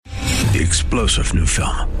The explosive new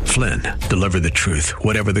film, Flynn, deliver the truth,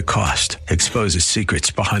 whatever the cost. Exposes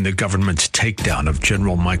secrets behind the government's takedown of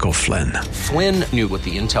General Michael Flynn. Flynn knew what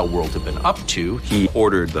the intel world had been up to. He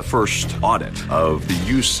ordered the first audit of the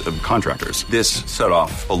use of contractors. This set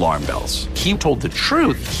off alarm bells. He told the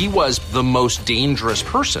truth. He was the most dangerous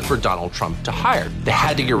person for Donald Trump to hire. They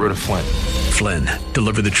had to get rid of Flynn. Flynn,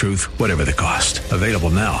 deliver the truth, whatever the cost. Available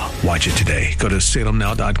now. Watch it today. Go to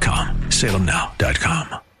salemnow.com.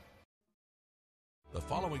 salemnow.com. The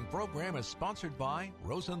following program is sponsored by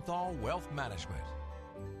Rosenthal Wealth Management.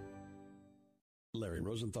 Larry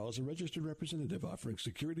Rosenthal is a registered representative offering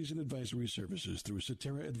securities and advisory services through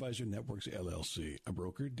Cetera Advisor Networks, LLC, a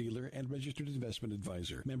broker, dealer, and registered investment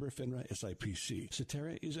advisor. Member FINRA SIPC.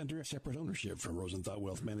 Cetera is under separate ownership from Rosenthal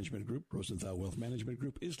Wealth Management Group. Rosenthal Wealth Management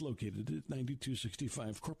Group is located at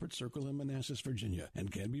 9265 Corporate Circle in Manassas, Virginia,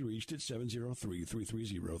 and can be reached at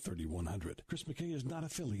 703-330-3100. Chris McKay is not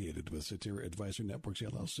affiliated with Cetera Advisor Networks,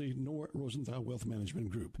 LLC, nor Rosenthal Wealth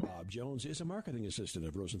Management Group. Bob Jones is a marketing assistant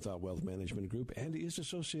of Rosenthal Wealth Management Group and is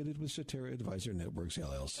associated with Cetera Advisor Networks,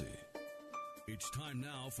 LLC. It's time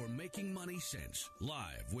now for Making Money Sense,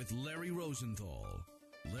 live with Larry Rosenthal.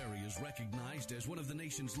 Larry is recognized as one of the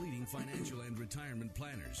nation's leading financial and retirement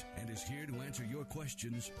planners and is here to answer your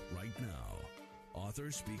questions right now. Author,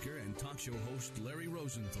 speaker, and talk show host Larry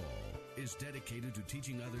Rosenthal is dedicated to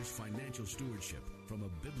teaching others financial stewardship from a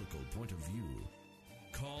biblical point of view.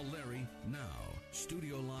 Call Larry now.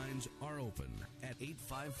 Studio lines are open at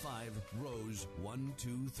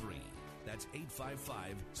 855-ROSE-123. That's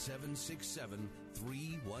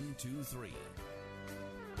 855-767-3123.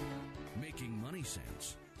 Making Money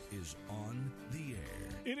Sense is on the air.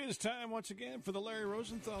 It is time once again for the Larry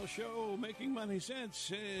Rosenthal Show, Making Money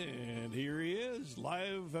Sense. And here he is,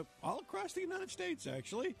 live all across the United States,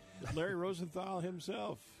 actually. Larry Rosenthal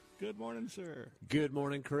himself. Good morning, sir. Good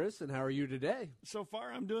morning, Chris, and how are you today? So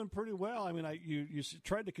far, I'm doing pretty well. I mean, you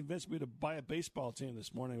tried to convince me to buy a baseball team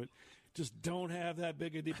this morning, but just don't have that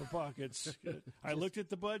big of deeper pockets. I looked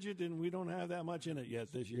at the budget, and we don't have that much in it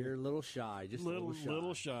yet this year. You're a little shy, just a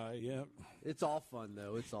little shy, yeah. It's all fun,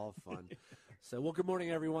 though. It's all fun. So, well, good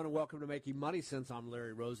morning, everyone, and welcome to Making Money Sense. I'm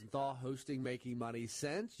Larry Rosenthal, hosting Making Money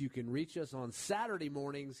Sense. You can reach us on Saturday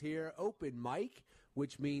mornings here, open mic,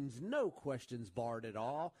 which means no questions barred at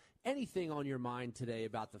all. Anything on your mind today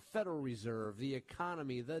about the Federal Reserve, the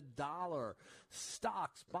economy, the dollar,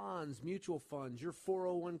 stocks, bonds, mutual funds, your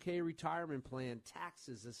 401k retirement plan,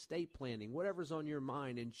 taxes, estate planning, whatever's on your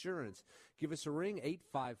mind, insurance, give us a ring,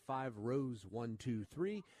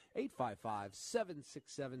 855-ROSE-123,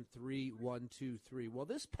 855-767-3123. Well,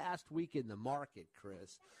 this past week in the market,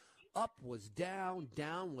 Chris, up was down,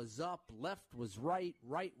 down was up, left was right,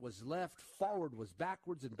 right was left, forward was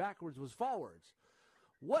backwards, and backwards was forwards.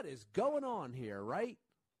 What is going on here, right?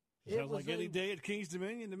 Sounds like any day at King's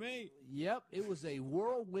Dominion to me. Yep, it was a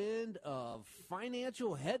whirlwind of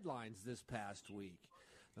financial headlines this past week.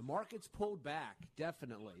 The markets pulled back,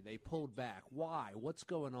 definitely. They pulled back. Why? What's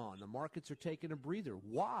going on? The markets are taking a breather.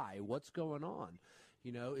 Why? What's going on?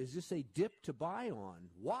 You know, is this a dip to buy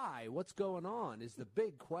on? Why? What's going on is the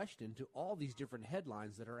big question to all these different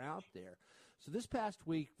headlines that are out there. So this past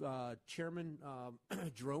week, Chairman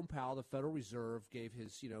Jerome Powell, the Federal Reserve, gave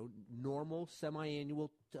his, normal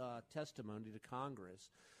semi-annual testimony to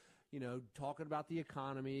Congress, talking about the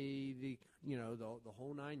economy, the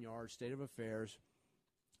whole nine yards, state of affairs,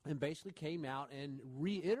 and basically came out and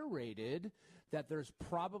reiterated that there's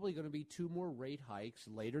probably going to be 2 more rate hikes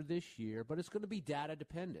later this year, but it's going to be data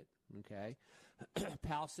dependent, okay?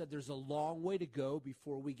 Powell said there's a long way to go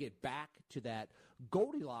before we get back to that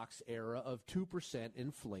Goldilocks era of 2%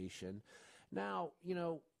 inflation. Now,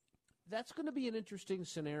 that's going to be an interesting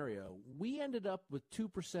scenario. We ended up with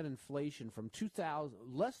 2% inflation from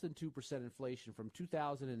less than 2% inflation from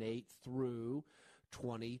 2008 through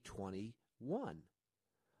 2021.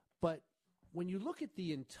 But when you look at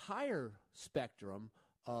the entire spectrum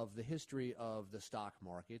of the history of the stock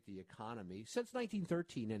market, the economy, since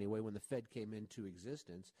 1913 anyway, when the Fed came into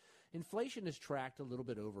existence, inflation has tracked a little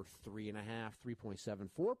bit over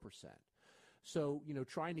 3.74%. So,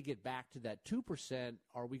 trying to get back to that 2%,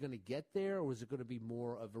 are we going to get there, or is it going to be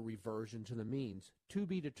more of a reversion to the means? To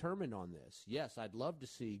be determined on this. Yes, I'd love to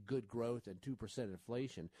see good growth and 2%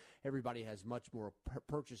 inflation. Everybody has much more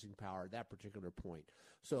purchasing power at that particular point.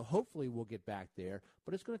 So hopefully we'll get back there,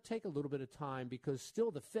 but it's going to take a little bit of time because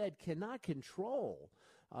still the Fed cannot control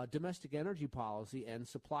domestic energy policy and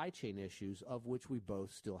supply chain issues, of which we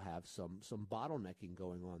both still have some bottlenecking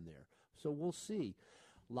going on there. So we'll see.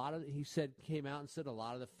 Came out and said a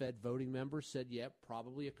lot of the Fed voting members said, yep,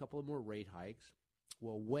 probably a couple of more rate hikes.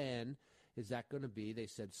 Well, when Is that going to be, they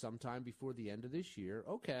said, sometime before the end of this year?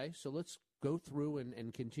 Okay, so let's go through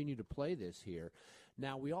and continue to play this here.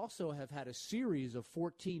 Now, we also have had a series of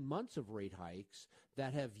 14 months of rate hikes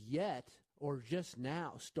that have yet or just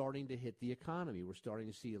now starting to hit the economy. We're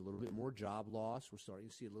starting to see a little bit more job loss. We're starting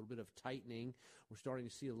to see a little bit of tightening. We're starting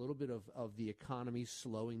to see a little bit of the economy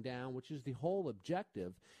slowing down, which is the whole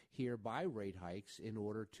objective here by rate hikes in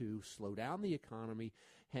order to slow down the economy,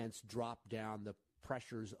 hence drop down the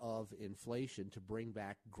pressures of inflation to bring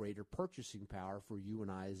back greater purchasing power for you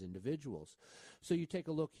and I as individuals. So you take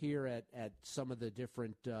a look here at some of the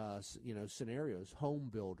different scenarios, home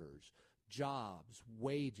builders, jobs,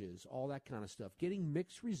 wages, all that kind of stuff, getting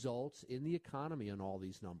mixed results in the economy on all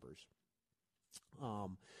these numbers.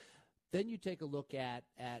 Then you take a look at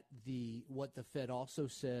what the Fed also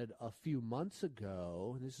said a few months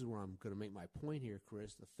ago, and this is where I'm going to make my point here,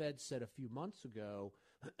 Chris. The Fed said a few months ago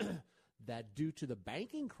that due to the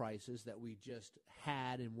banking crisis that we just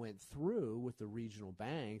had and went through with the regional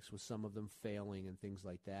banks, with some of them failing and things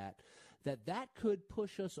like that, that could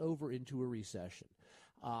push us over into a recession.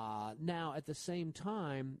 Now, at the same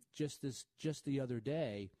time, just the other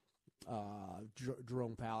day,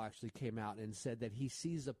 Jerome Powell actually came out and said that he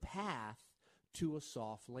sees a path to a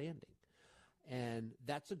soft landing. And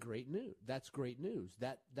that's great news. That's great news.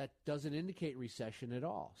 That doesn't indicate recession at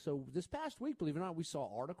all. So this past week, believe it or not, we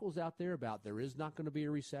saw articles out there about there is not going to be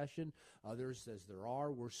a recession. Others says there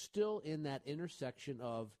are. We're still in that intersection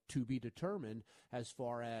of to be determined as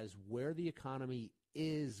far as where the economy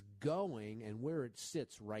is going and where it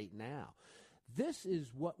sits right now. This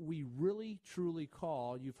is what we really, truly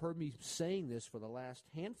call, you've heard me saying this for the last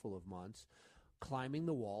handful of months, climbing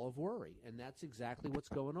the wall of worry. And that's exactly what's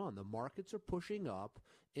going on. The markets are pushing up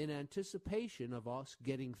in anticipation of us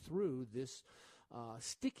getting through this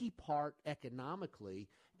sticky part economically,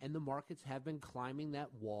 and the markets have been climbing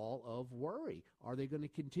that wall of worry. Are they going to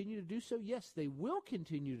continue to do so? Yes, they will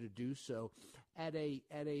continue to do so at a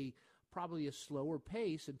probably a slower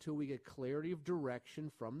pace until we get clarity of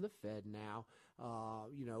direction from the Fed now,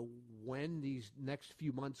 when these next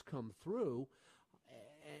few months come through.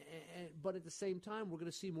 But at the same time, we're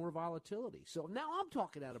going to see more volatility. So now I'm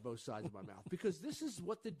talking out of both sides of my mouth because this is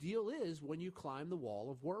what the deal is when you climb the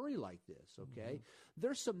wall of worry like this, okay? Mm-hmm.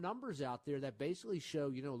 There's some numbers out there that basically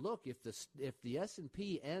show, look, if the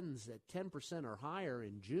S&P ends at 10% or higher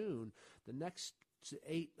in June, the next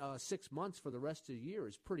 6 months for the rest of the year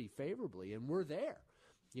is pretty favorably, and we're there.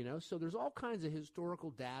 So there's all kinds of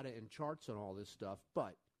historical data and charts on all this stuff.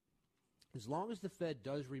 But as long as the Fed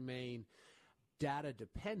does remain data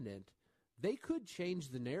dependent, they could change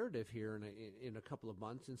the narrative here in a couple of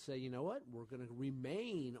months and say, you know what, we're going to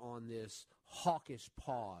remain on this hawkish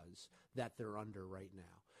pause that they're under right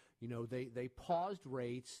now. They paused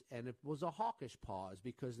rates, and it was a hawkish pause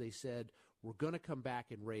because they said we're going to come back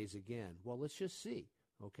and raise again. Well, let's just see,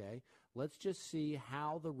 okay? Let's just see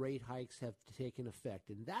how the rate hikes have taken effect.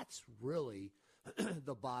 And that's really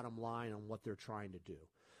the bottom line on what they're trying to do.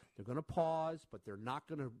 They're going to pause, but they're not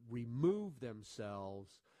going to remove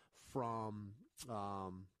themselves from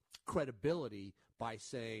credibility by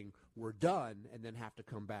saying we're done and then have to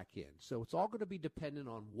come back in. So it's all going to be dependent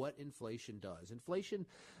on what inflation does. Inflation,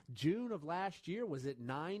 June of last year, was at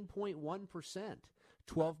 9.1%.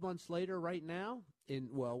 12 months later, right now,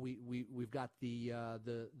 we've got the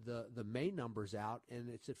May numbers out, and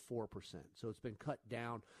it's at 4%. So it's been cut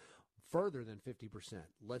down further than 50%.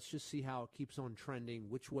 Let's just see how it keeps on trending,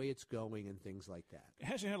 which way it's going, and things like that. It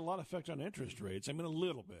hasn't had a lot of effect on interest rates. I mean, a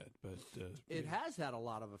little bit, but it has had a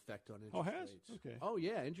lot of effect on interest rates. Okay. Oh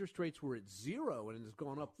yeah, interest rates were at 0 and it's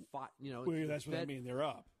gone up 5. Well, that's what I mean. They're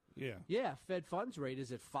up. Yeah. Yeah. Fed funds rate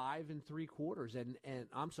is at 5 3/4, and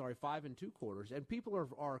I'm sorry, 5 2/4, and people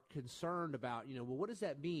are concerned about well, what does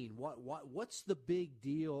that mean? What's the big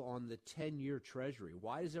deal on the 10-year Treasury?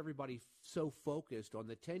 Why is everybody so focused on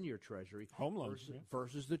the 10-year Treasury home loans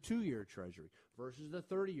versus the 2-year Treasury versus the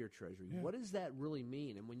 30-year Treasury? Yeah. What does that really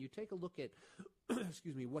mean? And when you take a look at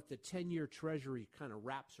what the 10-year Treasury kind of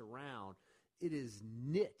wraps around, it is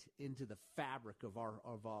knit into the fabric of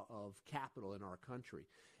of capital in our country.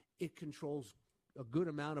 It controls a good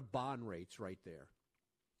amount of bond rates right there,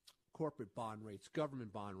 corporate bond rates,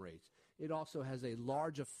 government bond rates. It also has a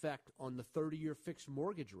large effect on the 30-year fixed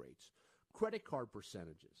mortgage rates, credit card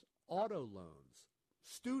percentages, auto loans,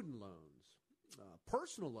 student loans,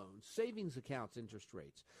 personal loans, savings accounts, interest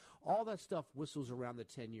rates. All that stuff whistles around the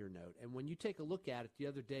 10-year note. And when you take a look at it, the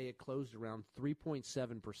other day it closed around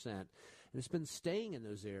 3.7%, and it's been staying in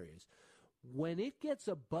those areas. When it gets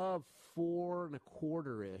above 4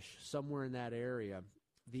 1/4-ish, somewhere in that area,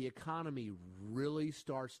 the economy really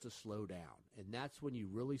starts to slow down. And that's when you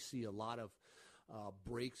really see a lot of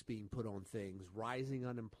brakes being put on things, rising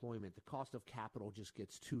unemployment, the cost of capital just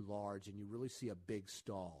gets too large, and you really see a big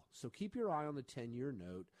stall. So keep your eye on the 10-year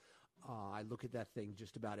note. I look at that thing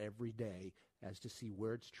just about every day as to see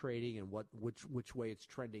where it's trading and which way it's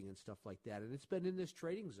trending and stuff like that. And it's been in this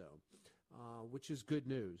trading zone, which is good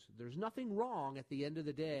news. There's nothing wrong at the end of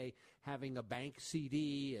the day having a bank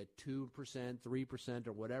CD at 2%, 3%,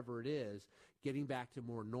 or whatever it is, getting back to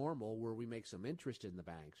more normal where we make some interest in the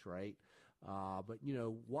banks, right? But,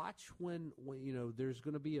 watch when there's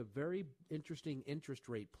going to be a very interesting interest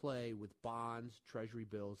rate play with bonds, treasury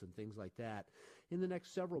bills, and things like that in the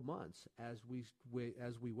next several months as we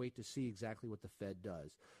wait to see exactly what the Fed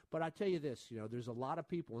does. But I tell you this, there's a lot of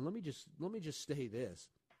people, and let me just say this.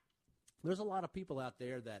 There's a lot of people out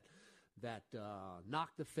there that knock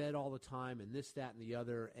the Fed all the time and this, that, and the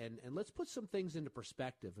other. And let's put some things into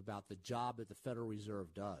perspective about the job that the Federal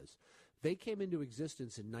Reserve does. They came into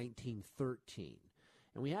existence in 1913.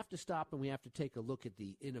 And we have to stop and we have to take a look at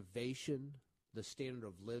the innovation, the standard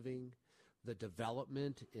of living, the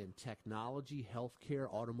development in technology, healthcare,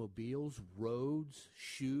 automobiles, roads,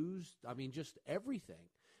 shoes. I mean, just everything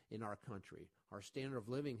in our country. Our standard of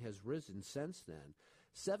living has risen since then.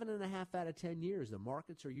 7.5 out of 10 years, the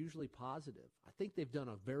markets are usually positive. I think they've done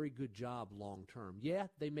a very good job long term. Yeah,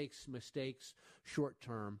 they make mistakes short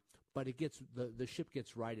term, but it gets the ship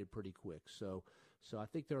gets righted pretty quick. So I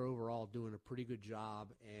think they're overall doing a pretty good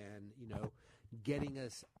job, and getting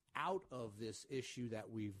us out of this issue that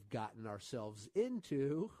we've gotten ourselves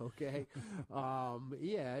into. Okay,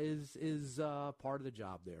 is part of the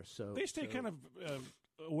job there. So they stay kind of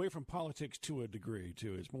away from politics to a degree,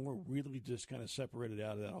 too. It's more really just kind of separated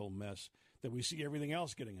out of that whole mess that we see everything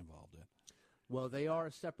else getting involved in. Well, they are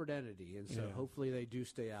a separate entity, and so hopefully they do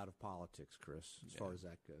stay out of politics, Chris, as far as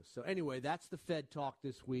that goes. So anyway, that's the Fed talk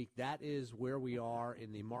this week. That is where we are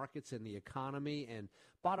in the markets and the economy. And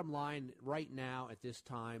bottom line, right now at this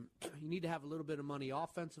time, you need to have a little bit of money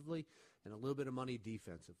offensively and a little bit of money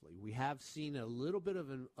defensively. We have seen a little bit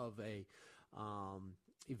of a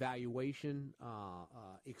evaluation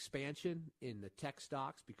expansion in the tech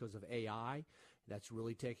stocks because of AI. That's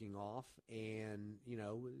really taking off, and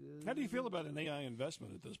how do you feel about an AI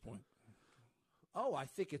investment at this point? Oh, I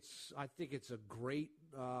think it's a great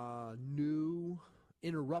new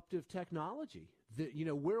interruptive technology.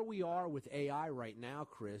 Where we are with AI right now,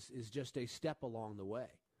 Chris, is just a step along the way.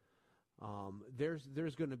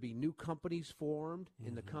 There's going to be new companies formed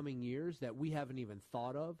in the coming years that we haven't even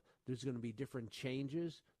thought of. There's going to be different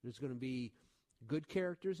changes. There's going to be good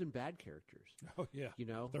characters and bad characters. Oh yeah,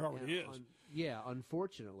 there already is.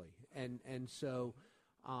 Unfortunately, and so,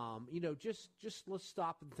 just let's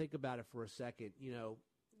stop and think about it for a second.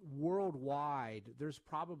 Worldwide, there's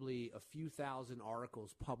probably a few thousand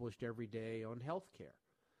articles published every day on healthcare.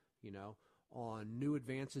 On new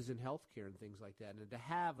advances in healthcare and things like that, and to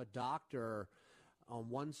have a doctor on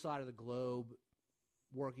one side of the globe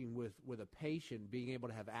working with a patient, being able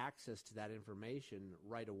to have access to that information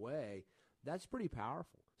right away. That's pretty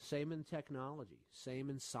powerful. Same in technology, same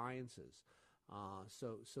in sciences.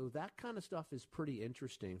 So that kind of stuff is pretty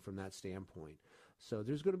interesting from that standpoint. So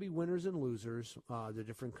there's going to be winners and losers, the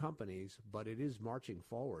different companies, but it is marching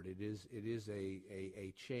forward. It is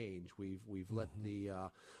a change. We've let the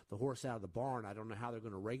horse out of the barn. I don't know how they're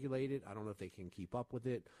going to regulate it. I don't know if they can keep up with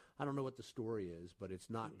it. I don't know what the story is, but it's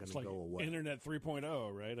not going to go away. Internet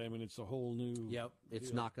 3.0, right? I mean, it's a whole new. Yep,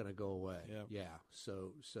 it's not going to go away. Yep. Yeah.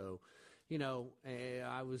 So.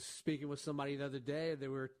 I was speaking with somebody the other day. We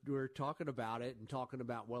were talking about it and talking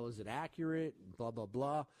about, well, is it accurate? And blah, blah,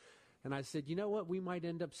 blah. And I said, you know what we might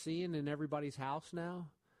end up seeing in everybody's house now?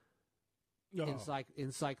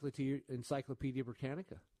 Encyclopedia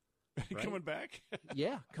Britannica. Right? Coming back?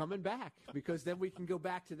 Yeah, coming back. Because then we can go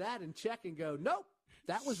back to that and check and go, nope.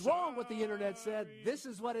 That was wrong what the Internet said. This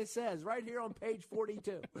is what it says right here on page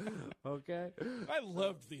 42. Okay? I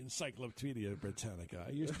loved the Encyclopedia Britannica.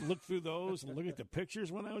 I used to look through those and look at the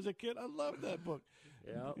pictures when I was a kid. I loved that book.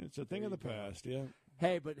 Yeah, it's a thing of the past, yeah.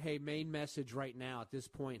 Hey, main message right now at this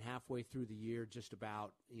point, halfway through the year, just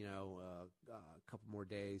about, a couple more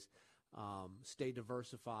days. Stay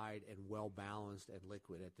diversified and well-balanced and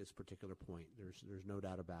liquid at this particular point. There's no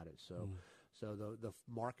doubt about it. So the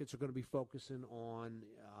markets are going to be focusing on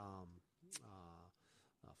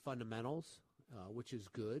fundamentals, which is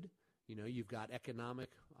good. You've got economic,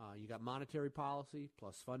 you got monetary policy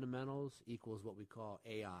plus fundamentals equals what we call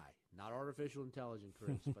AI, not artificial intelligence,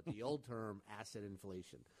 Chris, but the old term asset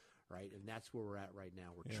inflation, right? And that's where we're at right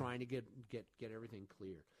now. We're trying to get everything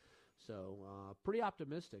clear. So pretty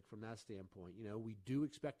optimistic from that standpoint. We do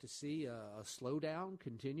expect to see a slowdown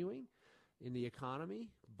continuing, in the economy,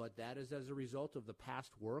 but that is as a result of the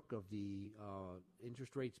past work of the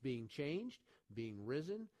interest rates being changed, being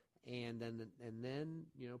risen, and then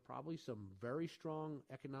probably some very strong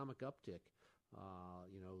economic uptick.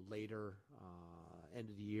 Later end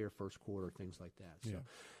of the year, first quarter, things like that. So,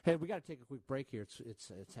 Hey, we got to take a quick break here. It's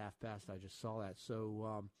 1:30. I just saw that.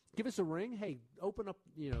 So give us a ring. Hey, open up.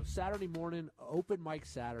 Saturday morning, open mic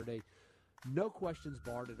Saturday. No questions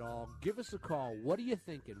barred at all. Give us a call. What are you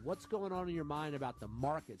thinking? What's going on in your mind about the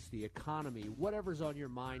markets, the economy, whatever's on your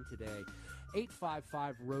mind today?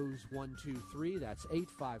 855-ROSE-123. That's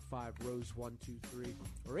 855-ROSE-123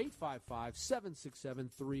 or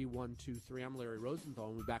 855-767-3123. I'm Larry Rosenthal,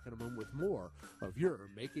 and we'll be back in a moment with more of your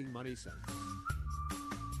Making Money Sense.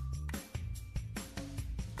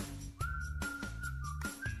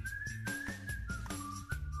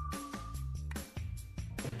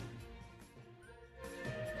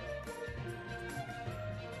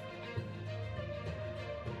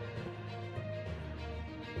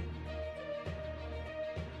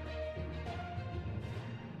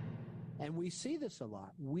 And we see this a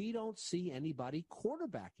lot. We don't see anybody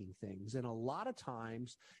quarterbacking things. And a lot of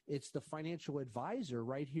times it's the financial advisor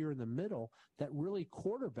right here in the middle that really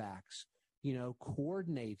quarterbacks,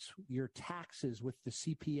 coordinates your taxes with the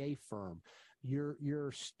CPA firm, your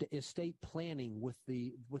estate planning with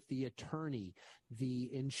the attorney,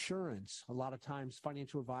 the insurance. A lot of times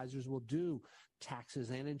financial advisors will do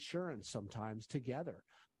taxes and insurance sometimes together.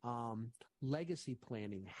 Legacy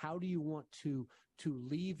planning. How do you want to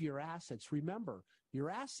leave your assets? Remember,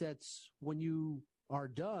 your assets, when you are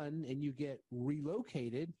done and you get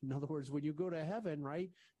relocated, in other words, when you go to heaven,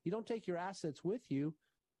 right, you don't take your assets with you,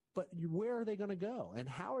 but where are they going to go and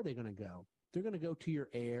how are they going to go? They're going to go to your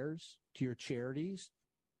heirs, to your charities,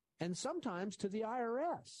 and sometimes to the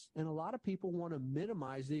IRS. And a lot of people want to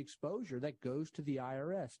minimize the exposure that goes to the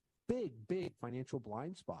IRS. Big, big financial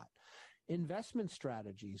blind spot. Investment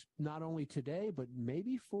strategies, not only today, but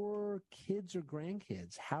maybe for kids or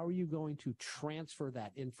grandkids. How are you going to transfer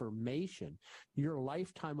that information, your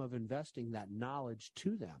lifetime of investing, that knowledge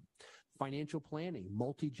to them? Financial planning,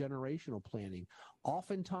 multi-generational planning.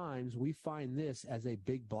 Oftentimes, we find this as a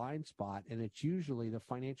big blind spot, and it's usually the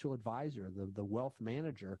financial advisor, the wealth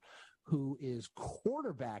manager, who is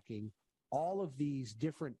quarterbacking all of these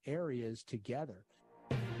different areas together.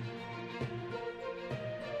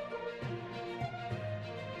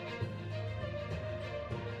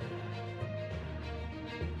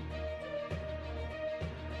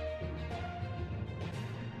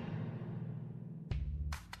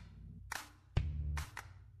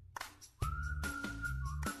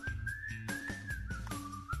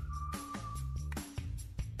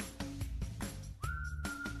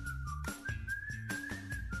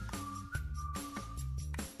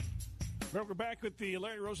 We're back with the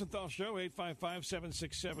Larry Rosenthal Show,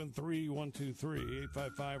 855-767-3123,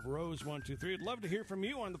 855-ROSE-123. I'd love to hear from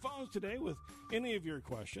you on the phones today with any of your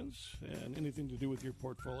questions and anything to do with your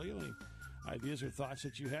portfolio, any ideas or thoughts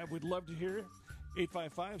that you have. We'd love to hear it.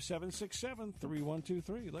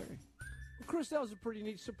 855-767-3123. Larry. Well, Chris, that was a pretty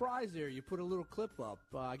neat surprise there. You put a little clip up.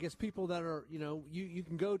 I guess people that are, you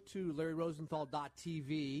can go to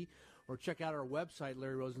LarryRosenthal.tv or check out our website,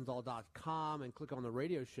 LarryRosenthal.com, and click on the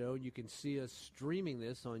radio show. You can see us streaming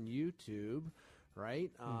this on YouTube,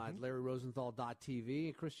 right, at LarryRosenthal.tv.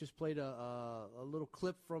 And Chris just played a little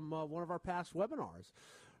clip from one of our past webinars.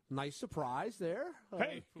 Nice surprise there.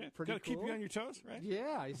 Hey, pretty got to cool. keep you on your toes, right?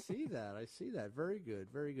 Yeah, I see that. Very good,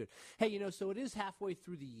 very good. Hey, so it is halfway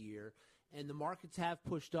through the year, and the markets have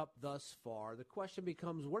pushed up thus far. The question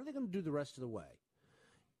becomes, what are they going to do the rest of the way?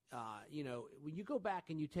 When you go back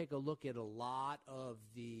and you take a look at a lot of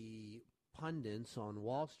the pundits on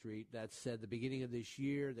Wall Street that said the beginning of this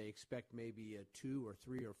year they expect maybe a 2 or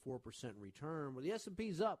 3 or 4% return, well, the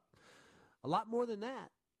S&P's up a lot more than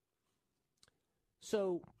that.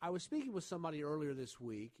 So I was speaking with somebody earlier this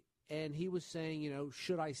week, and he was saying,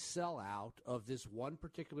 should I sell out of this one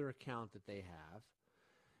particular account that they have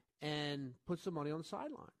and put some money on the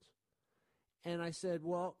sidelines? And I said,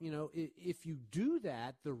 well, if you do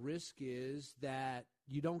that, the risk is that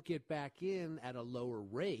you don't get back in at a lower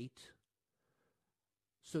rate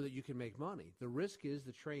so that you can make money. The risk is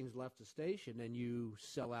the train's left the station and you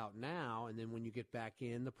sell out now, and then when you get back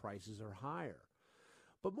in, the prices are higher.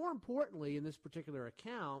 But more importantly, in this particular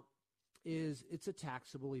account, is it's a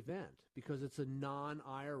taxable event because it's a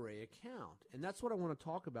non-IRA account. And that's what I want to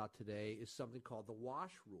talk about today is something called the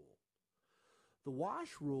wash rule. The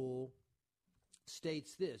wash rule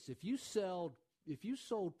states this: if you sold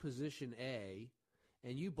position A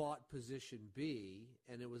and you bought position B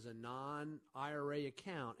and it was a non-IRA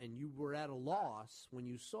account and you were at a loss when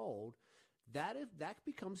you sold, that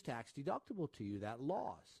becomes tax deductible to you, that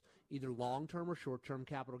loss, either long-term or short-term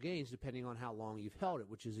capital gains, depending on how long you've held it,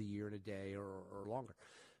 which is a year and a day or longer.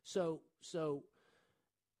 So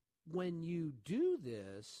when you do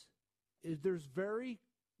this, there's very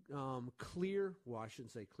clear, well, I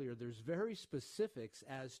shouldn't say clear, there's very specifics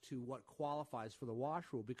as to what qualifies for the wash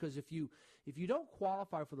rule, because if you don't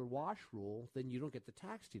qualify for the wash rule, then you don't get the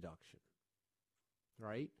tax deduction,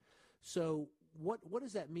 right? So what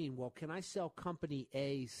does that mean? Well, can I sell company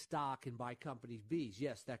A stock and buy company B's?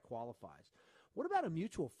 Yes, that qualifies. What about a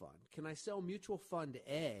mutual fund? Can I sell mutual fund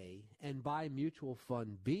A and buy mutual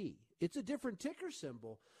fund B? It's a different ticker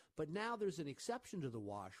symbol, but now there's an exception to the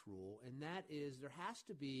wash rule, and that is there has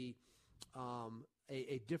to be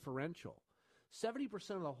a differential.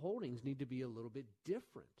 70% of the holdings need to be a little bit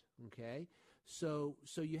different, okay? So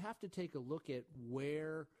you have to take a look at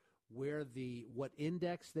what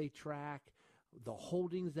index they track, the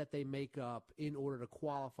holdings that they make up in order to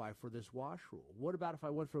qualify for this wash rule. What about if I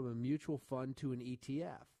went from a mutual fund to an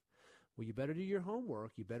ETF? Well, you better do your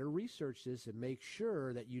homework. You better research this and make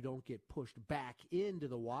sure that you don't get pushed back into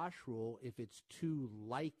the wash rule if it's too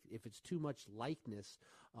much likeness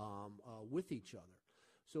with each other.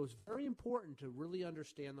 So it's very important to really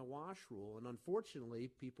understand the wash rule. And unfortunately,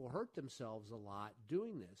 people hurt themselves a lot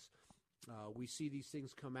doing this. We see these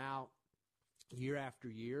things come out year after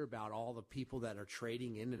year about all the people that are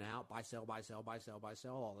trading in and out, buy, sell, buy, sell, buy, sell, buy,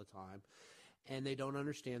 sell all the time, and they don't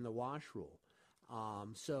understand the wash rule.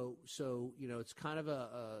 So it's kind of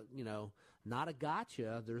not a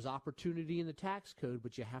gotcha. There's opportunity in the tax code,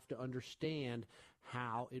 but you have to understand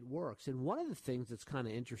how it works. And one of the things that's kind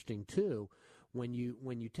of interesting too, when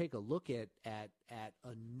you take a look at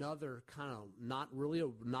another kind of not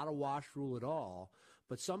a wash rule at all,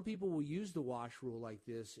 but some people will use the wash rule like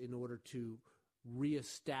this in order to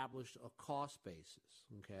reestablish a cost basis,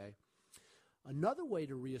 okay? Another way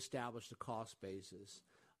to reestablish the cost basis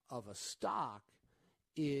of a stock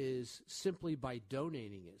is simply by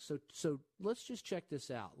donating it. So let's just check this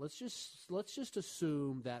out. Let's just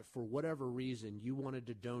assume that for whatever reason you wanted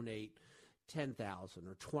to donate $10,000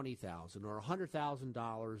 or $20,000 or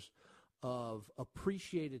 $100,000 of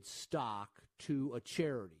appreciated stock to a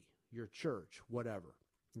charity, your church, whatever.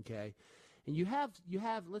 Okay, and you have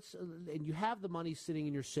the money sitting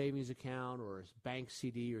in your savings account or a bank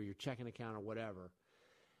CD or your checking account or whatever,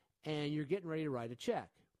 and you're getting ready to write a check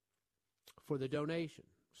for the donation.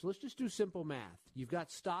 So let's just do simple math. You've got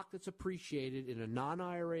stock that's appreciated in a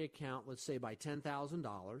non-IRA account, let's say by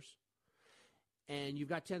 $10,000, and you've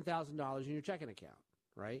got $10,000 in your checking account,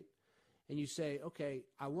 right? And you say, okay,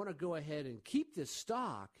 I want to go ahead and keep this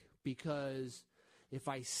stock because if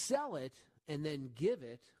I sell it and then give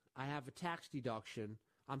it, I have a tax deduction.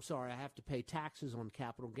 I'm sorry, I have to pay taxes on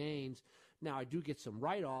capital gains. Now, I do get some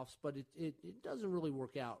write-offs, but it doesn't really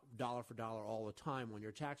work out dollar for dollar all the time on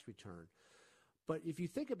your tax return. But if you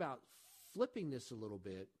think about flipping this a little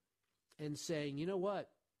bit and saying, you know what,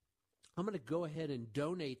 I'm going to go ahead and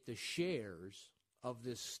donate the shares of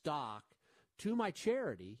this stock to my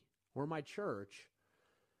charity or my church,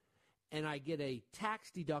 and I get a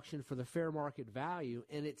tax deduction for the fair market value,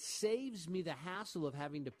 and it saves me the hassle of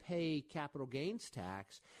having to pay capital gains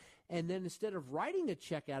tax. And then instead of writing a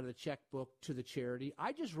check out of the checkbook to the charity,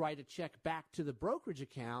 I just write a check back to the brokerage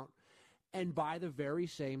account and buy the very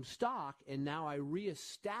same stock. And now I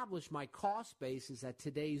reestablish my cost basis at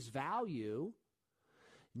today's value.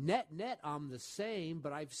 Net, I'm the same,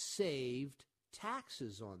 but I've saved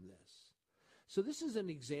taxes on this. So this is an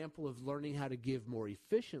example of learning how to give more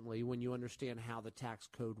efficiently when you understand how the tax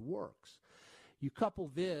code works. You couple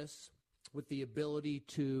this with the ability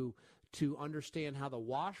to understand how the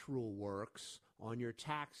wash rule works on your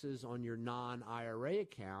taxes on your non-IRA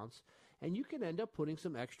accounts, and you can end up putting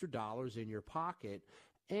some extra dollars in your pocket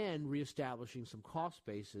and reestablishing some cost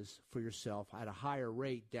basis for yourself at a higher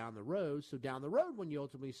rate down the road. So down the road, when you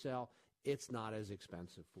ultimately sell, it's not as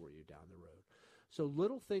expensive for you down the road. So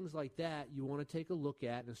little things like that you want to take a look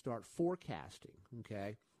at and start forecasting,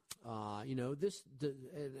 okay?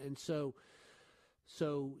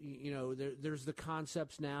 There's the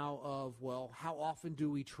concepts now of, well, how often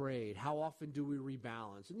do we trade? How often do we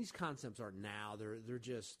rebalance? And these concepts aren't now.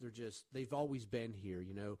 They've always been here,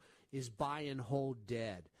 Is buy and hold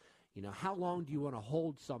dead? How long do you want to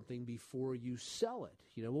hold something before you sell it?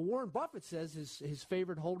 Well, Warren Buffett says his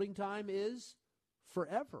favorite holding time is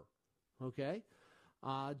forever, okay?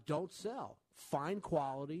 Don't sell. Find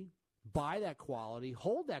quality, buy that quality,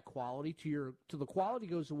 hold that quality till the quality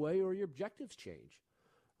goes away or your objectives change,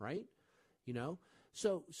 right?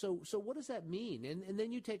 So what does that mean? And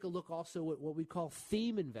then you take a look also at what we call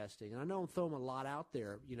theme investing. And I know I'm throwing a lot out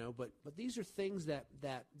there, but these are things that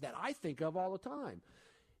I think of all the time.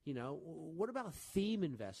 What about theme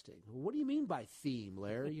investing? What do you mean by theme,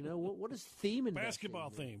 Larry? What is theme investing? Basketball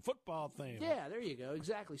theme, football theme. Yeah, there you go.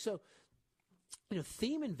 Exactly. So,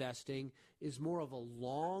 theme investing is more of a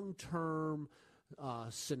long-term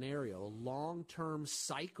scenario, a long-term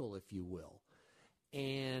cycle, if you will.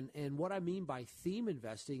 And what I mean by theme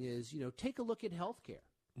investing is, take a look at healthcare.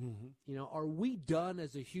 Mm-hmm. Are we done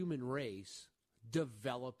as a human race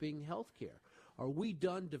developing healthcare? Are we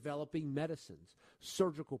done developing medicines,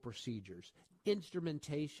 surgical procedures,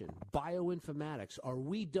 instrumentation, bioinformatics? Are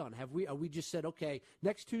we done? Are we just said, okay,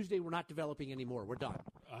 next Tuesday we're not developing anymore. We're done.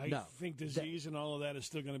 I think disease and all of that is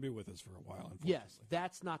still going to be with us for a while, unfortunately. Yes,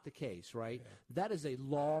 that's not the case, right? Yeah. That is a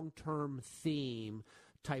long-term theme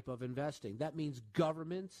type of investing. That means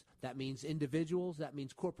governments, that means individuals, that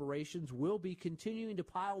means corporations will be continuing to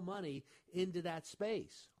pile money into that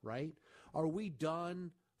space, right? Are we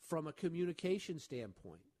done from a communication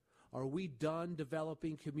standpoint? Are we done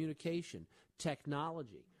developing communication,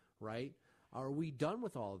 technology, right? Are we done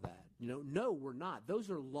with all of that? No, we're not. Those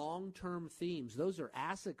are long-term themes. Those are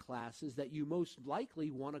asset classes that you most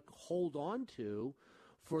likely want to hold on to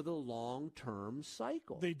for the long-term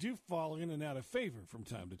cycle. They do fall in and out of favor from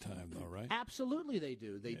time to time, though, right? Absolutely they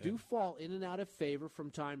do. They do fall in and out of favor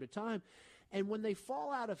from time to time. And when they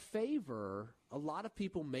fall out of favor, a lot of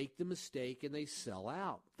people make the mistake and they sell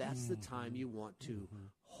out. That's the time you want to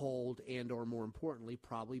hold and, or more importantly,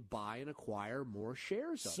 probably buy and acquire more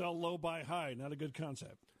shares of. Sell low, buy high. Not a good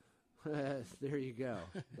concept. There you go.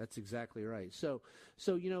 That's exactly right. So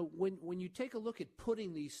when you take a look at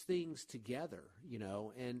putting these things together,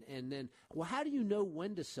 and then, well, how do you know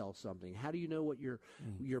when to sell something? How do you know what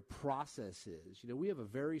your process is? We have a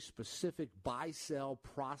very specific buy-sell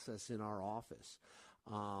process in our office.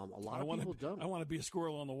 A lot of people don't. I want to be a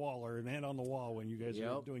squirrel on the wall or an ant on the wall when you guys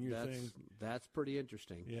are doing your thing. That's pretty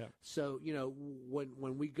interesting. Yeah. So,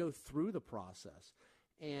 when we go through the process,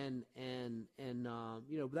 and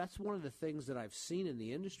that's one of the things that I've seen in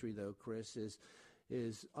the industry, though, Chris, is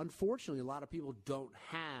unfortunately a lot of people don't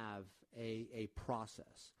have a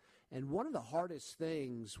process. And one of the hardest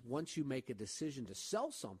things once you make a decision to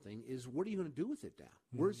sell something is, what are you going to do with it now?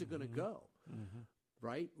 Where's it going to go? Mm-hmm.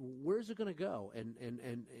 Right? Where's it going to go? And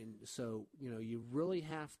so, you really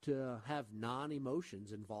have to have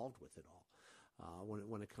non-emotions involved with it all.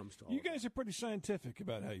 When it comes to all you guys are pretty scientific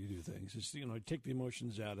about how you do things. It's, take the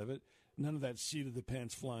emotions out of it. None of that seat of the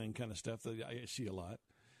pants flying kind of stuff that I see a lot.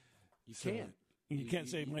 You can't. You can't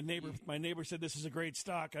say my neighbor said this is a great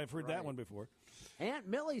stock. I've heard that one before. Aunt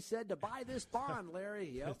Millie said to buy this bond, Larry.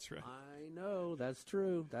 Yep. That's right. I know. That's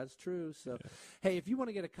true. That's true. So, hey, if you want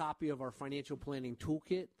to get a copy of our financial planning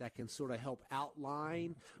toolkit that can sort of help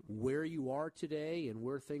outline where you are today and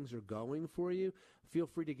where things are going for you, feel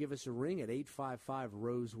free to give us a ring at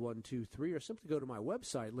 855-ROSE-123 or simply go to my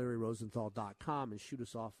website, LarryRosenthal.com, and shoot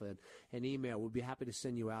us off an email. We'll be happy to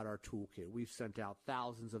send you out our toolkit. We've sent out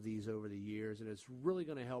thousands of these over the years, and it's really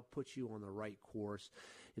going to help put you on the right course.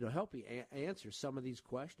 It'll help you answer some of these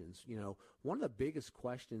questions. One of the biggest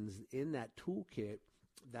questions in that toolkit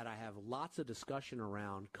that I have lots of discussion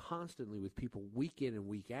around constantly with people week in and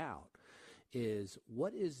week out is,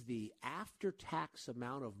 what is the after-tax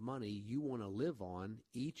amount of money you want to live on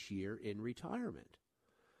each year in retirement?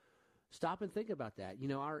 Stop and think about that.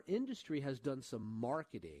 Our industry has done some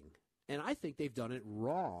marketing, and I think they've done it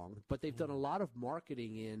wrong, but they've done a lot of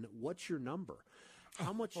marketing in, what's your number?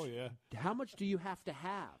 How much How much do you have to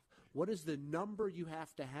have? What is the number you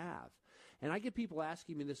have to have? And I get people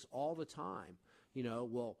asking me this all the time.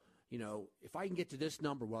 If I can get to this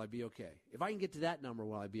number, will I be okay? If I can get to that number,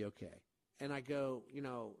 will I be okay? And I go,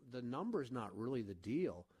 the number's not really the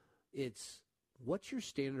deal. It's, what's your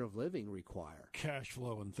standard of living require? Cash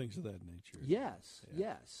flow and things of that nature. Yes.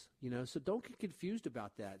 So don't get confused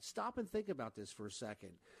about that. Stop and think about this for a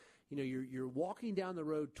second. You're walking down the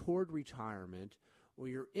road toward retirement, or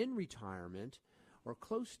you're in retirement or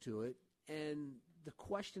close to it, and the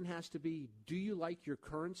question has to be, do you like your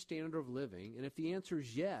current standard of living? And if the answer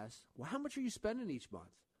is yes, well, how much are you spending each month?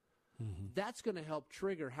 Mm-hmm. That's going to help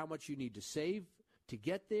trigger how much you need to save to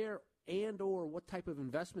get there, and or what type of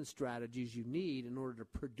investment strategies you need in order to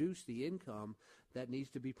produce the income that needs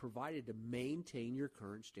to be provided to maintain your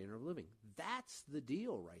current standard of living. That's the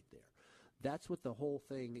deal right there. That's what the whole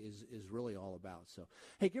thing is really all about. So,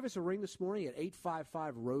 hey, give us a ring this morning at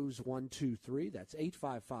 855-ROSE-123. That's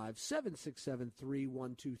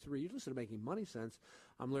 855-767-3123. You listen to Making Money Sense.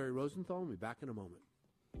 I'm Larry Rosenthal. We'll be back in a moment.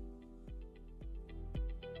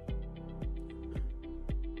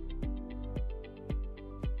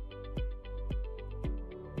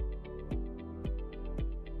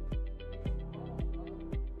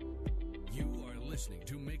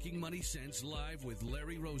 Making Money Sense live with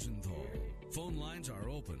Larry Rosenthal. Phone lines are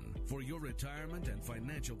open for your retirement and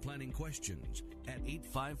financial planning questions at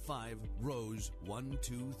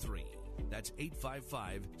 855-ROSE-123. That's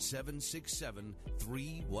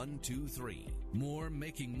 855-767-3123. More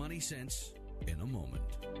Making Money Sense in a moment.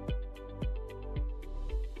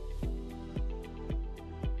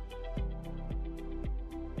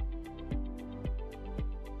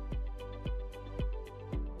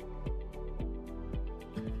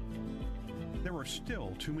 There are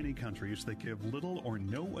still too many countries that give little or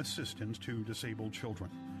no assistance to disabled children.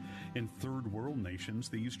 In third world nations,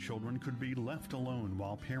 these children could be left alone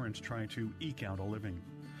while parents try to eke out a living.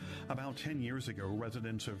 About 10 years ago,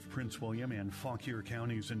 residents of Prince William and Fauquier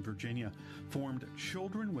counties in Virginia formed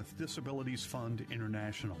Children with Disabilities Fund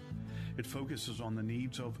International. It focuses on the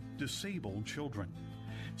needs of disabled children.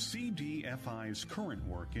 CDFI's current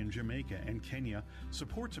work in Jamaica and Kenya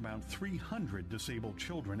supports about 300 disabled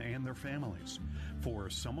children and their families. For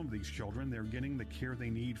some of these children, they're getting the care they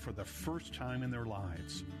need for the first time in their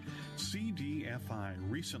lives. CDFI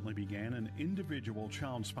recently began an individual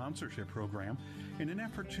child sponsorship program in an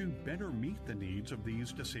effort to better meet the needs of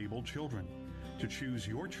these disabled children. To choose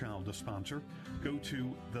your child to sponsor, go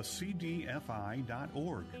to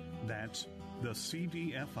thecdfi.org. That's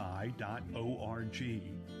thecdfi.org.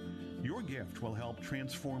 Your gift will help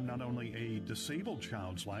transform not only a disabled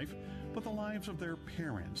child's life, but the lives of their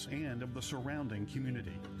parents and of the surrounding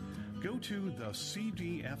community. Go to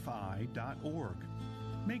thecdfi.org.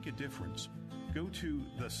 Make a difference. Go to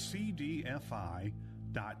thecdfi.org.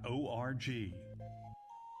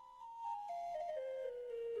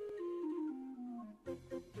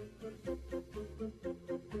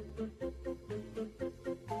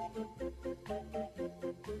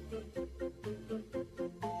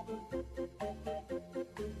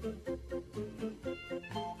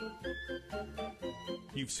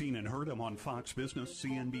 You've seen and heard him on Fox Business,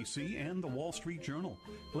 CNBC, and the Wall Street Journal.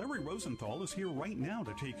 Larry Rosenthal is here right now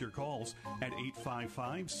to take your calls at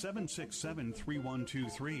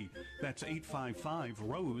 855-767-3123. That's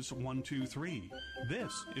 855-ROSE-123.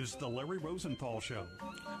 This is the Larry Rosenthal Show.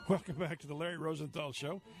 Welcome back to the Larry Rosenthal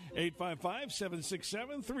Show.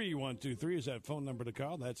 855-767-3123 is that phone number to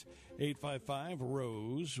call. That's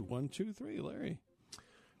 855-ROSE-123. Larry.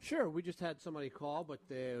 Sure, we just had somebody call, but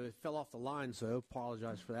they fell off the line, so I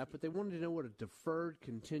apologize for that. But they wanted to know what a deferred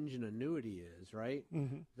contingent annuity is, right?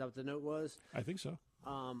 Mm-hmm. Is that what the note was? I think so.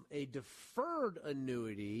 A deferred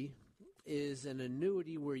annuity is an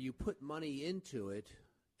annuity where you put money into it.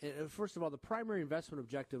 And first of all, the primary investment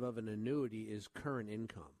objective of an annuity is current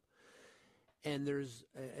income. And there's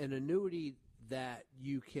an annuity that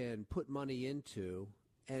you can put money into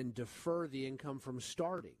and defer the income from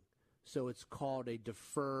starting. So it's called a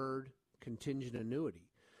deferred contingent annuity.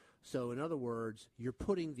 So in other words, you're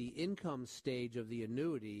putting the income stage of the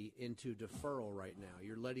annuity into deferral right now.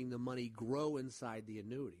 You're letting the money grow inside the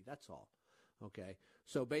annuity. That's all. Okay.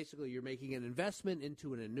 So basically you're making an investment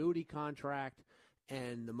into an annuity contract,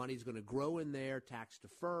 and the money's going to grow in there, tax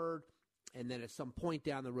deferred, and then at some point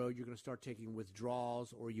down the road you're going to start taking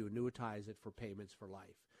withdrawals, or you annuitize it for payments for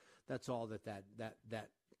life. That's all that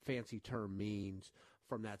fancy term means.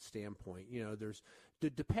 From that standpoint, you know, there's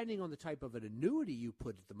depending on the type of an annuity you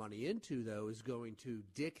put the money into, though, is going to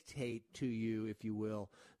dictate to you, if you will,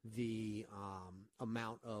 the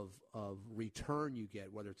amount of return you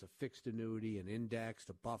get, whether it's a fixed annuity, an indexed,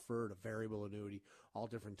 a buffered, a variable annuity, all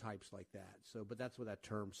different types like that. So, but that's what that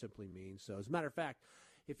term simply means. So, as a matter of fact,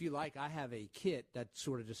 if you like, I have a kit that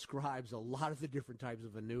sort of describes a lot of the different types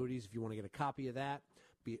of annuities. If you want to get a copy of that,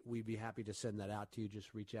 we'd be happy to send that out to you.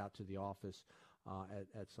 Just reach out to the office.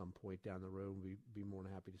 At some point down the road, we'd be more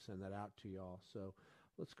than happy to send that out to y'all. So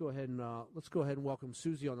let's go ahead and welcome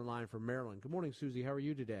Susie on the line from Maryland. Good morning, Susie. How are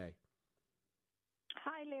you today?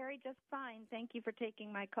 Hi, Larry. Just fine. Thank you for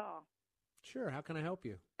taking my call. Sure. How can I help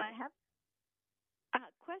you? I have a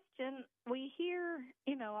question. We hear,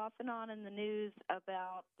 off and on in the news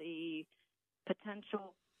about the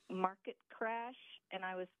potential market crash, and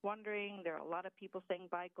I was wondering, there are a lot of people saying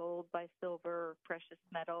buy gold, buy silver, precious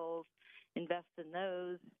metals, invest in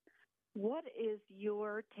those. What is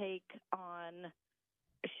your take on,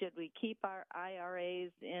 should we keep our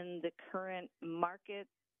IRAs in the current market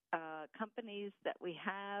companies that we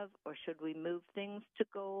have, or should we move things to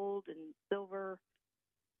gold and silver?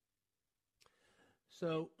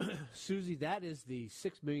 So, Susie, that is the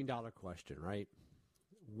 $6 million question, right?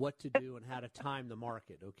 What to do and how to time the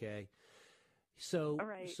market, okay? So,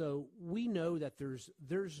 right. So we know that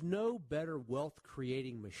there's no better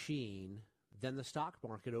wealth-creating machine than the stock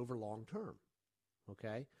market over long term,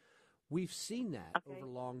 okay? We've seen that over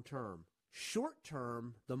long term. Short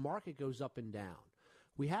term, the market goes up and down.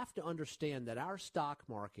 We have to understand that our stock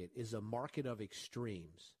market is a market of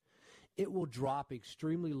extremes. It will drop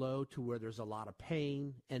extremely low to where there's a lot of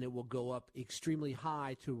pain, and it will go up extremely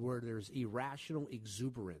high to where there's irrational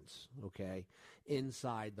exuberance, okay,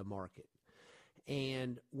 inside the market.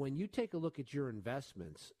 And when you take a look at your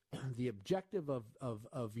investments, the objective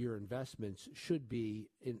of your investments should be,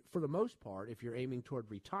 for the most part, if you're aiming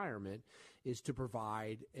toward retirement, is to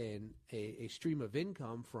provide a stream of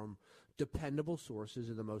income from dependable sources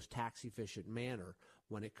in the most tax-efficient manner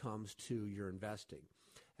when it comes to your investing.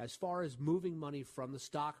 As far as moving money from the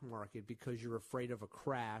stock market because you're afraid of a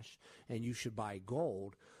crash and you should buy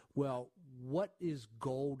gold, well, what is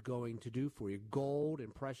gold going to do for you? Gold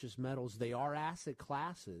and precious metals, they are asset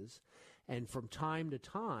classes, and from time to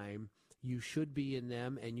time, you should be in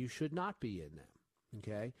them and you should not be in them,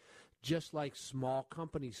 okay? Just like small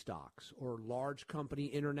company stocks or large company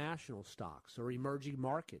international stocks or emerging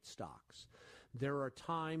market stocks. There are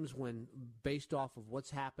times when, based off of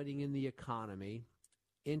what's happening in the economy,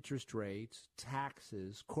 interest rates,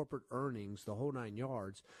 taxes, corporate earnings, the whole nine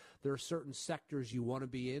yards, there are certain sectors you want to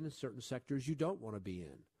be in and certain sectors you don't want to be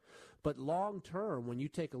in. But long term, when you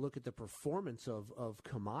take a look at the performance of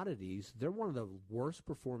commodities, they're one of the worst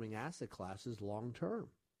performing asset classes long term.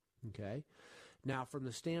 Okay? Now, from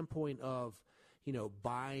the standpoint of,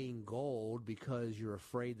 buying gold because you're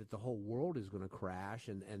afraid that the whole world is going to crash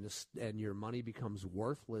and your money becomes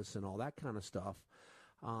worthless and all that kind of stuff,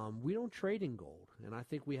 we don't trade in gold, and I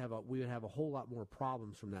think we would have a whole lot more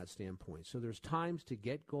problems from that standpoint. So there's times to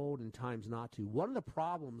get gold and times not to. One of the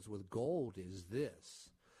problems with gold is this,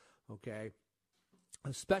 okay,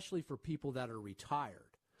 especially for people that are retired,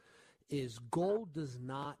 is gold does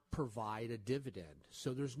not provide a dividend.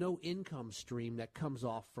 So there's no income stream that comes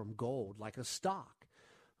off from gold like a stock,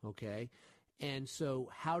 okay? And so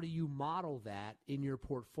how do you model that in your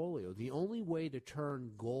portfolio? The only way to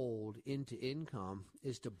turn gold into income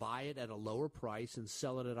is to buy it at a lower price and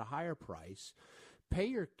sell it at a higher price. Pay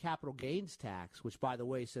your capital gains tax, which, by the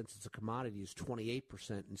way, since it's a commodity, is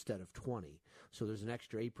 28% instead of 20%. So there's an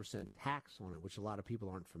extra 8% tax on it, which a lot of people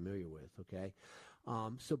aren't familiar with, okay?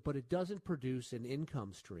 But it doesn't produce an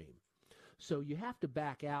income stream. So you have to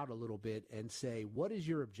back out a little bit and say, what is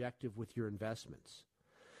your objective with your investments?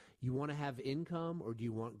 You want to have income or do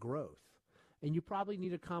you want growth? And you probably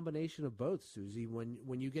need a combination of both, Susie.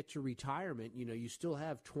 When you get to retirement, you still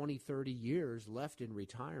have 20, 30 years left in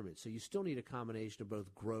retirement. So you still need a combination of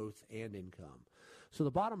both growth and income. So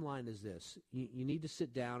the bottom line is this. You need to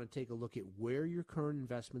sit down and take a look at where your current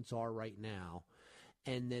investments are right now,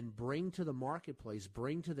 and then bring to the marketplace,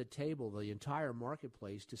 bring to the table the entire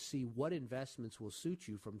marketplace to see what investments will suit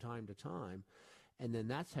you from time to time. And then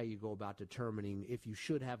that's how you go about determining if you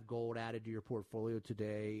should have gold added to your portfolio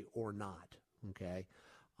today or not, okay?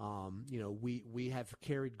 We have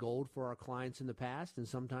carried gold for our clients in the past, and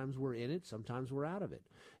sometimes we're in it, sometimes we're out of it.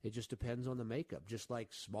 It just depends on the makeup, just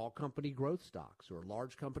like small company growth stocks or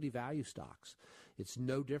large company value stocks. It's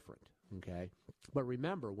no different, okay? But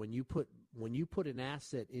remember, when you put an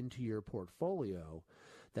asset into your portfolio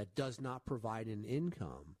that does not provide an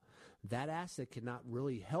income, that asset cannot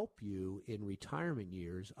really help you in retirement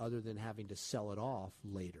years other than having to sell it off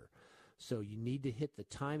later. So you need to hit the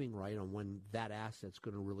timing right on when that asset's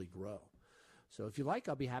going to really grow. So if you like,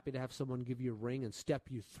 I'll be happy to have someone give you a ring and step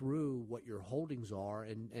you through what your holdings are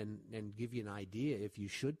and give you an idea if you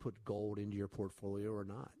should put gold into your portfolio or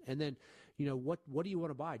not. And then, what do you want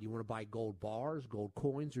to buy? Do you want to buy gold bars, gold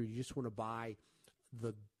coins, or you just want to buy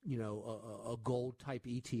a gold type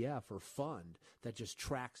ETF or fund that just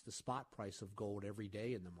tracks the spot price of gold every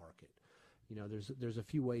day in the market? There's a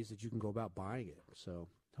few ways that you can go about buying it. So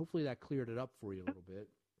hopefully that cleared it up for you a little bit.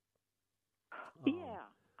 Yeah,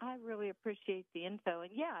 I really appreciate the info.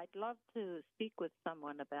 And yeah, I'd love to speak with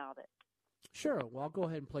someone about it. Sure. Well, I'll go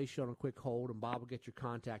ahead and place you on a quick hold, and Bob will get your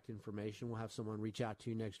contact information. We'll have someone reach out to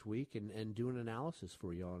you next week and do an analysis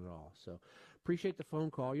for you on it all. So appreciate the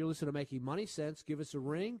phone call. You're listening to Making Money Sense. Give us a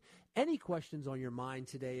ring. Any questions on your mind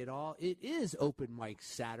today at all? It is Open Mic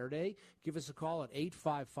Saturday. Give us a call at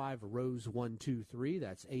 855-ROSE-123.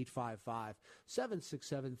 That's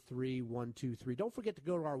 855-767-3123. Don't forget to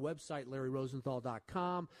go to our website,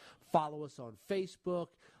 LarryRosenthal.com. Follow us on Facebook.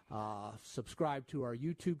 Subscribe to our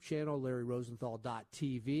YouTube channel,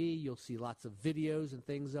 LarryRosenthal.tv. You'll see lots of videos and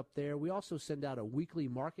things up there. We also send out a weekly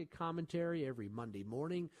market commentary every Monday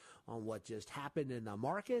morning on what just happened in the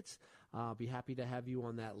markets. I'll be happy to have you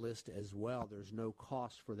on that list as well. There's no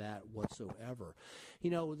cost for that whatsoever.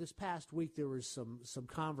 This past week there was some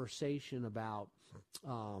conversation about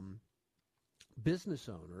business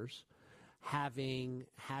owners having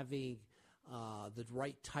the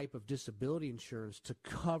right type of disability insurance to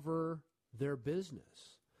cover their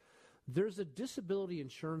business. There's a disability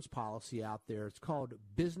insurance policy out there. It's called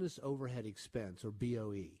Business Overhead Expense, or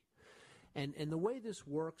BOE. And the way this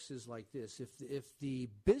works is like this. If the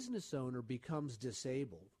business owner becomes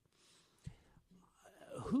disabled,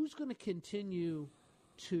 who's going to continue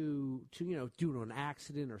to due to an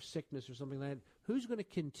accident or sickness or something like that, who's going to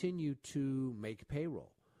continue to make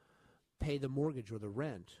payroll, pay the mortgage or the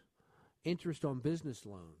rent, interest on business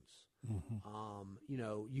loans,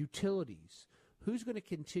 utilities? Who's going to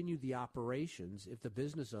continue the operations if the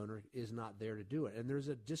business owner is not there to do it? And there's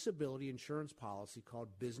a disability insurance policy called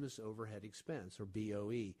Business Overhead Expense, or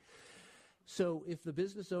BOE. So if the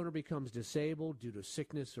business owner becomes disabled due to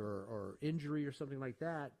sickness or injury or something like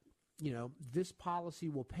that, this policy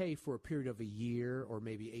will pay for a period of a year or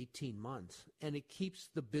maybe 18 months, and it keeps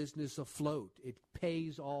the business afloat. It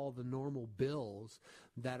pays all the normal bills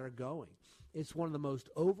that are going. It's one of the most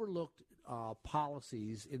overlooked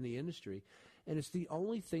policies in the industry, and it's the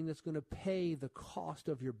only thing that's going to pay the cost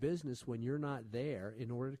of your business when you're not there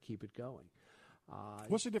in order to keep it going.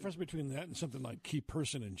 What's the difference between that and something like key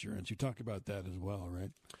person insurance? You talk about that as well,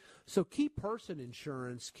 right? So key person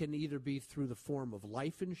insurance can either be through the form of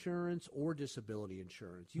life insurance or disability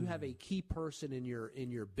insurance. You have a key person in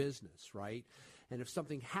your business, right? And if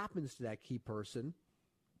something happens to that key person,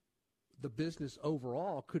 the business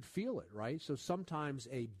overall could feel it, right? So sometimes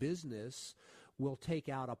a business will take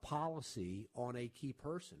out a policy on a key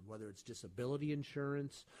person, whether it's disability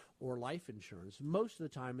insurance or life insurance. Most of the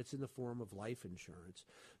time it's in the form of life insurance.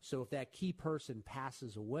 So if that key person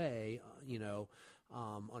passes away,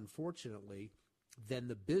 unfortunately, then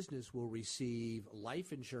the business will receive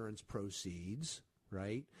life insurance proceeds,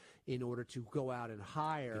 right, in order to go out and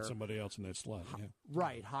hire get somebody else in that slot. Yeah.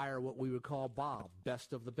 Right, hire what we would call Bob,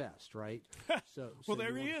 best of the best, right? Well,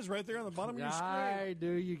 there he is, right there on the bottom of your screen. I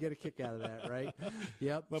do. You get a kick out of that, right?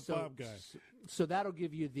 Yep. The Bob guy. So that'll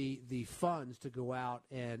give you the funds to go out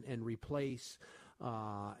and replace,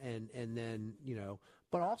 and then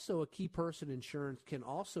But also a key person insurance can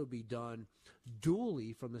also be done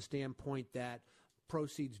dually from the standpoint that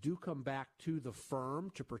proceeds do come back to the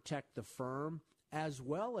firm to protect the firm, as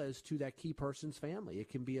well as to that key person's family. It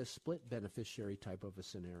can be a split beneficiary type of a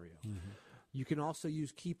scenario. You can also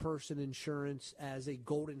use key person insurance as a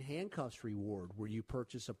golden handcuffs reward, where you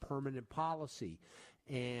purchase a permanent policy,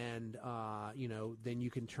 and then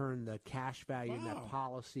you can turn the cash value in that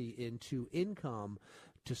policy into income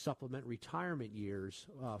to supplement retirement years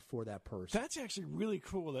for that person. That's actually really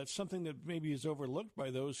cool. That's something that maybe is overlooked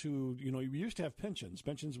by those who, you used to have pensions.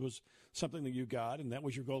 Pensions was something that you got, and that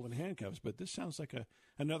was your golden handcuffs. But this sounds like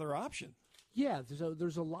another option. Yeah,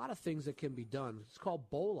 there's a lot of things that can be done. It's called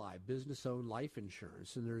BOLI, business-owned life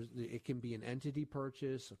insurance, and it can be an entity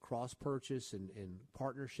purchase, a cross-purchase, and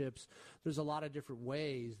partnerships. There's a lot of different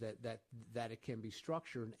ways that it can be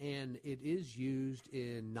structured, and it is used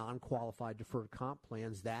in non-qualified deferred comp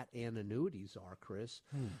plans that and annuities are, Chris.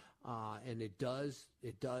 And it does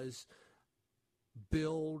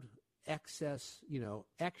build excess,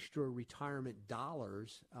 extra retirement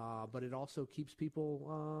dollars, but it also keeps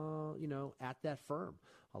people, at that firm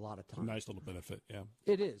a lot of times. Nice little benefit, yeah.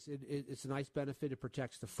 It is. It's a nice benefit. It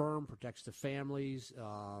protects the firm, protects the families.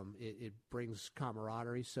 It brings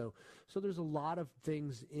camaraderie. So there's a lot of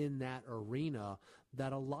things in that arena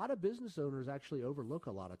that a lot of business owners actually overlook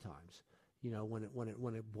a lot of times.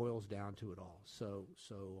 When it boils down to it all. So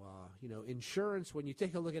insurance. When you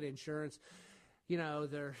take a look at insurance,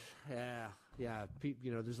 there's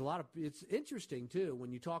a lot of, it's interesting too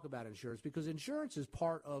when you talk about insurance, because insurance is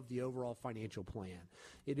part of the overall financial plan.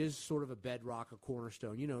 It is sort of a bedrock, a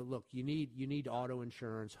cornerstone. Look, you need auto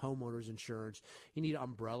insurance, homeowners insurance, you need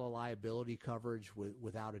umbrella liability coverage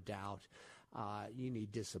without a doubt. You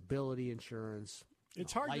need disability insurance.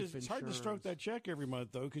 It's hard to stroke that check every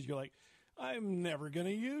month though, because you're like, I'm never going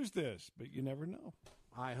to use this, but you never know.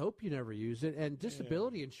 I hope you never use it. And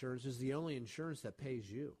disability insurance is the only insurance that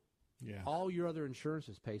pays you. Yeah. All your other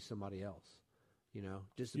insurances pay somebody else.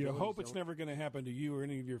 Disability. You hope it's never going to happen to you or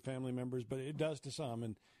any of your family members, but it does to some,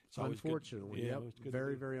 and it's always unfortunately, good.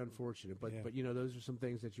 Very, very unfortunate. But those are some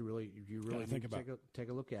things that you really think need about. to take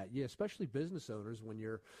a look at. Yeah, especially business owners when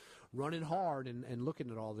you're running hard and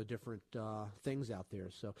looking at all the different things out there.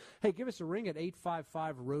 So, hey, give us a ring at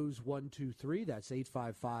 855-ROSE-123. That's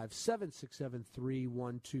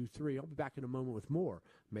 855-767-3123. I'll be back in a moment with more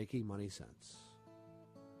Making Money Sense.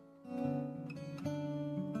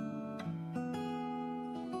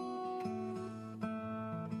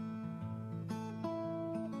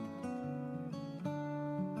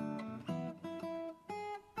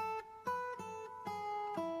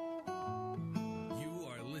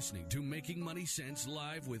 listening to Making Money Sense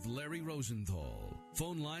live with Larry Rosenthal.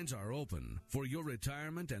 Phone lines are open for your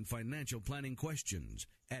retirement and financial planning questions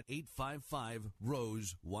at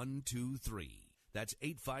 855-ROSE-123. That's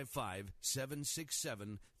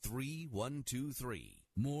 855-767-3123.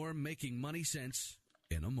 More Making Money Sense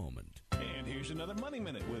in a moment. And here's another Money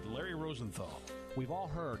Minute with Larry Rosenthal. We've all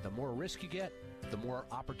heard the more risk you get, the more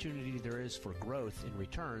opportunity there is for growth in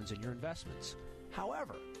returns in your investments.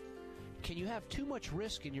 However, can you have too much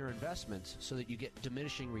risk in your investments so that you get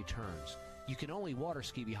diminishing returns? You can only water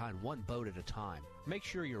ski behind one boat at a time. Make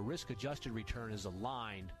sure your risk-adjusted return is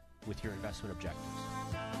aligned with your investment objectives.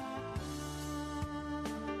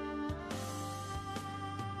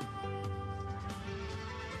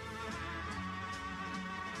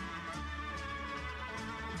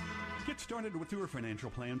 Get started with your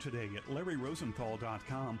financial plan today at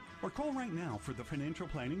LarryRosenthal.com or call right now for the Financial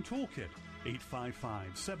Planning Toolkit,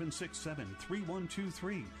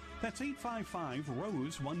 855-767-3123. That's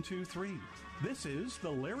 855-ROSE-123. This is The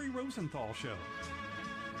Larry Rosenthal Show.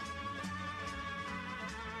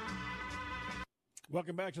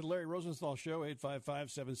 Welcome back to the Larry Rosenthal Show,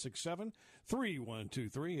 855-767-3123,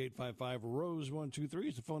 855-ROSE-123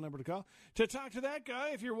 is the phone number to call. To talk to that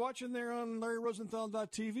guy, if you're watching there on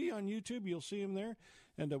LarryRosenthal.tv on YouTube, you'll see him there,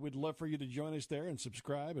 and we'd love for you to join us there and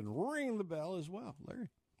subscribe and ring the bell as well. Larry?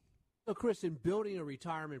 So, Chris, in building a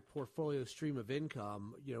retirement portfolio stream of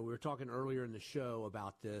income, we were talking earlier in the show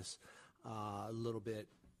about this a little bit.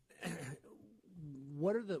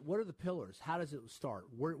 What are the pillars? How does it start?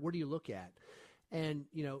 Where do you look at? And,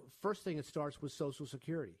 first thing, it starts with Social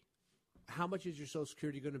Security. How much is your Social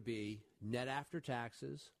Security going to be net after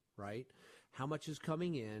taxes, right? How much is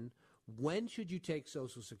coming in? When should you take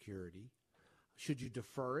Social Security? Should you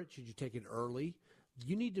defer it? Should you take it early?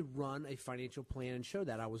 You need to run a financial plan and show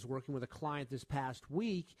that. I was working with a client this past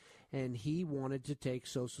week, and he wanted to take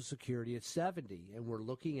Social Security at 70, and we're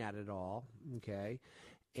looking at it all, okay?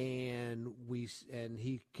 And he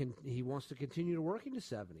wants to continue to working to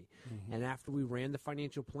 70. Mm-hmm. And after we ran the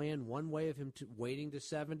financial plan, one way of him waiting to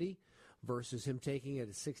 70 versus him taking it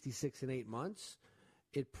at 66 and 8 months,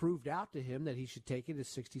 it proved out to him that he should take it at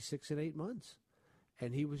 66 and 8 months.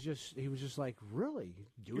 And he was just like, really?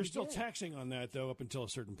 You're still taxing on that, though, up until a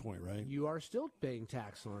certain point, right? You are still paying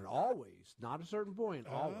tax on it, always. Not a certain point,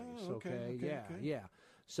 always. Okay. Yeah.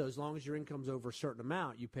 So as long as your income's over a certain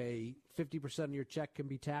amount, you pay 50% of your check can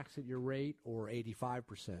be taxed at your rate or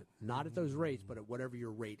 85%. Not at those rates, but at whatever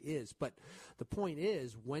your rate is. But the point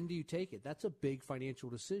is, when do you take it? That's a big financial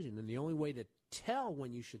decision. And the only way to tell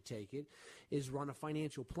when you should take it is run a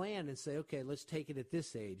financial plan and say, okay, let's take it at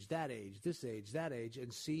this age, that age, this age, that age,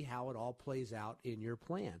 and see how it all plays out in your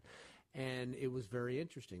plan. And it was very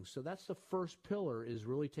interesting. So that's the first pillar, is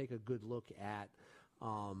really take a good look at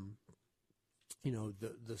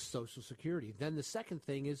the Social Security. Then the second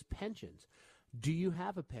thing is pensions. Do you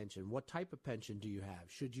have a pension? What type of pension do you have?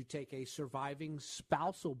 Should you take a surviving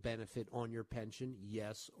spousal benefit on your pension,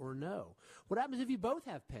 yes or no? What happens if you both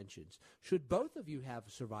have pensions? Should both of you have a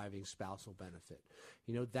surviving spousal benefit?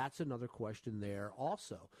 That's another question there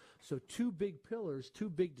also. So two big pillars, two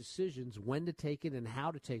big decisions, when to take it and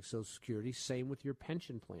how to take Social Security. Same with your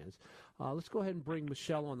pension plans. Let's go ahead and bring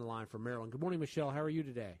Michelle on the line from Maryland. Good morning, Michelle. How are you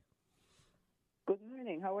today? Good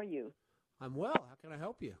morning. How are you? I'm well. How can I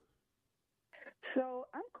help you? So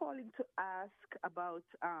I'm calling to ask about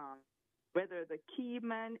whether the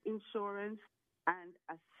Keyman insurance and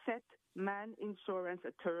a set man insurance,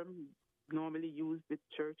 a term normally used with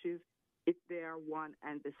churches, if they are one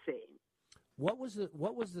and the same. What was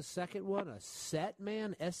the second one? A set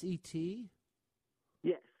man, S-E-T?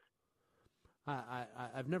 Yes.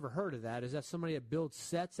 I've never heard of that. Is that somebody that builds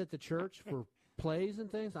sets at the church for plays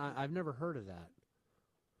and things? I've never heard of that.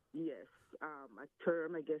 Yes. A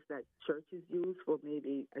term, I guess, that churches use for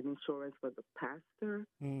maybe an insurance for the pastor.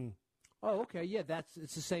 Mm. Oh, okay. Yeah,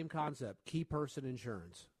 it's the same concept. Key person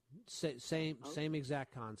insurance. Same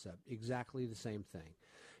exact concept. Exactly the same thing.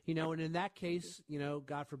 And in that case,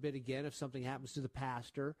 God forbid again, if something happens to the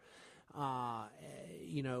pastor,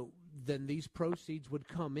 then these proceeds would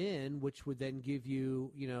come in, which would then give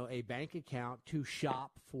you, a bank account to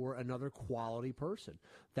shop for another quality person.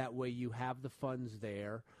 That way you have the funds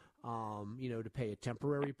there, to pay a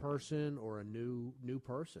temporary person or a new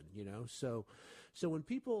person, So when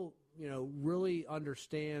people, really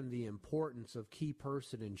understand the importance of key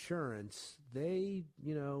person insurance, they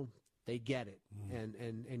get it.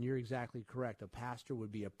 Mm. And you're exactly correct. A pastor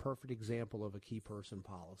would be a perfect example of a key person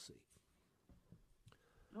policy.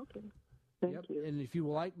 Okay. Thank you. And if you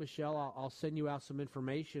like, Michelle, I'll send you out some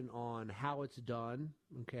information on how it's done,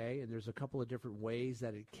 okay? And there's a couple of different ways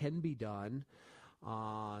that it can be done.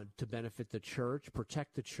 to benefit the church,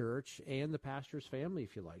 protect the church, and the pastor's family,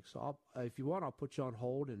 if you like. So if you want, I'll put you on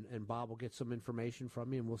hold, and Bob will get some information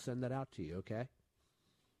from you, and we'll send that out to you, okay?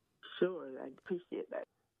 Sure, I appreciate that.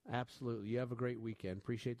 Absolutely. You have a great weekend.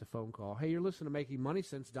 Appreciate the phone call. Hey, you're listening to Making Money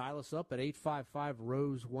Sense. Dial us up at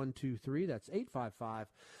 855-ROSE-123. That's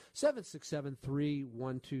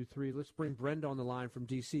 855-767-3123. Let's bring Brenda on the line from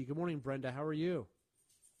D.C. Good morning, Brenda. How are you?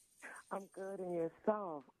 I'm good, and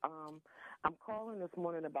yourself? I'm calling this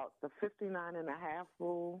morning about the 59.5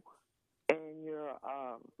 rule and your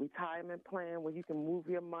retirement plan where you can move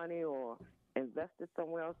your money or invest it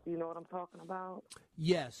somewhere else. Do you know what I'm talking about?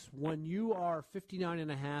 Yes. When you are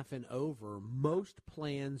 59.5 and over, most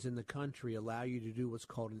plans in the country allow you to do what's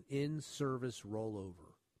called an in-service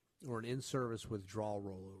rollover or an in-service withdrawal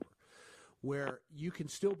rollover, where you can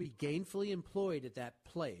still be gainfully employed at that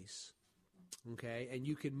place, okay, and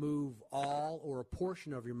you can move all or a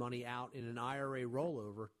portion of your money out in an IRA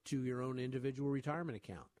rollover to your own individual retirement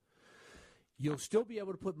account. You'll still be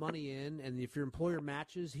able to put money in, and if your employer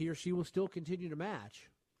matches, he or she will still continue to match,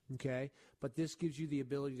 okay? But this gives you the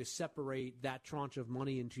ability to separate that tranche of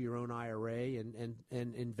money into your own IRA and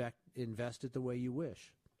invest it the way you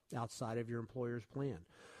wish outside of your employer's plan.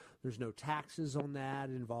 There's no taxes on that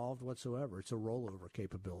involved whatsoever. It's a rollover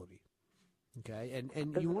capability, okay?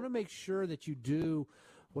 And you want to make sure that you do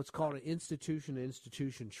what's called an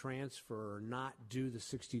institution-to-institution transfer, not do the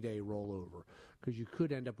 60-day rollover, because you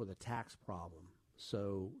could end up with a tax problem.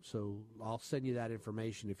 So I'll send you that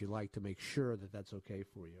information if you like to make sure that that's okay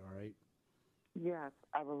for you, all right? Yes,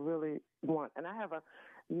 I would really want. And I have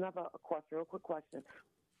another question, real quick question.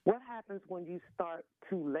 What happens when you start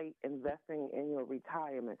too late investing in your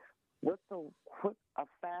retirement? What's a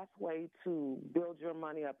fast way to build your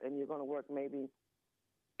money up and you're going to work maybe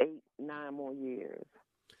 8-9 more years?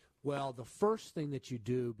 Well, the first thing that you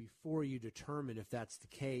do before you determine if that's the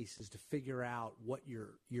case is to figure out what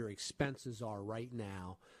your expenses are right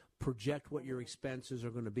now, project what your expenses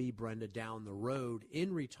are going to be, Brenda, down the road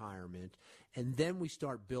in retirement, and then we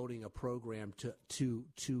start building a program to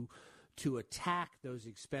attack those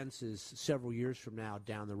expenses several years from now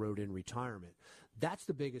down the road in retirement. That's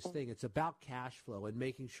the biggest thing. It's about cash flow and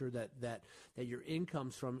making sure that your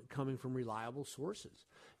income's coming from reliable sources.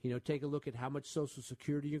 You know, take a look at how much Social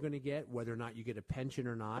Security you're going to get, whether or not you get a pension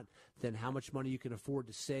or not, then how much money you can afford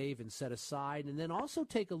to save and set aside, and then also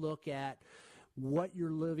take a look at what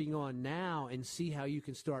you're living on now and see how you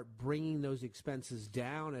can start bringing those expenses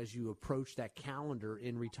down as you approach that calendar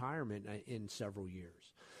in retirement in several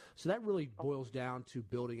years. So that really boils down to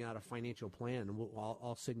building out a financial plan, and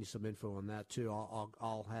I'll send you some info on that too.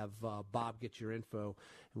 I'll have Bob get your info,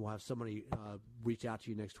 and we'll have somebody reach out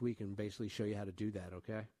to you next week and basically show you how to do that.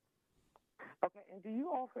 Okay. Okay. And do you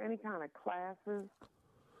offer any kind of classes?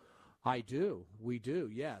 I do. We do.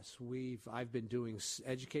 Yes, I've been doing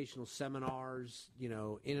educational seminars, you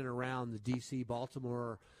know, in and around the D.C.,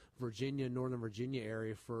 Baltimore, Virginia, Northern Virginia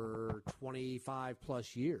area for 25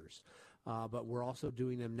 plus years. But we're also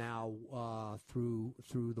doing them now through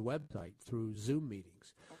the website, through Zoom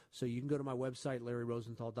meetings. So you can go to my website,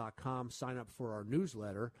 LarryRosenthal.com, sign up for our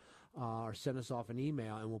newsletter, or send us off an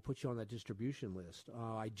email, and we'll put you on that distribution list.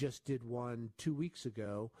 I just did one 2 weeks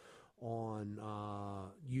ago on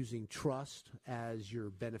using trust as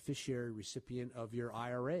your beneficiary recipient of your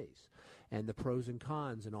IRAs and the pros and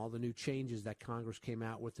cons and all the new changes that Congress came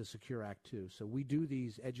out with the Secure Act too. So we do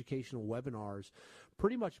these educational webinars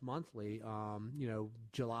pretty much monthly. You know,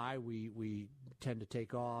 July we tend to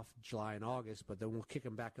take off, July and August, but then we'll kick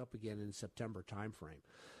them back up again in September timeframe.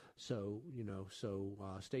 So, you know,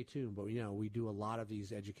 stay tuned. But, you know, we do a lot of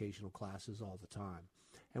these educational classes all the time.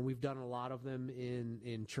 And we've done a lot of them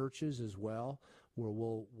in churches as well, where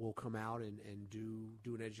we'll come out and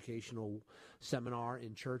do an educational seminar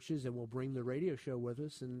in churches, and we'll bring the radio show with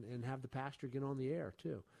us and have the pastor get on the air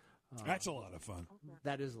too. That's a lot of fun.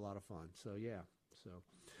 That is a lot of fun. So, yeah. So,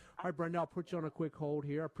 all right, Brenda, I'll put you on a quick hold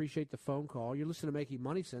here. I appreciate the phone call. You're listening to Making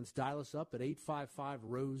Money Sense. Dial us up at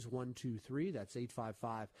 855-ROSE-123. That's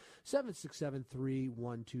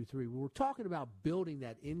 855-767-3123. We're talking about building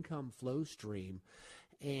that income flow stream.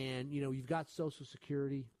 And, you know, you've got Social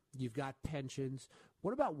Security, you've got pensions.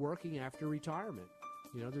 What about working after retirement?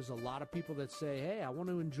 You know, there's a lot of people that say, hey, I want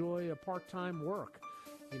to enjoy a part-time work.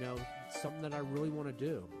 You know, something that I really want to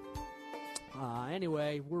do.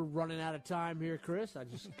 Anyway, we're running out of time here, Chris. I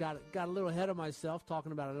just got a little ahead of myself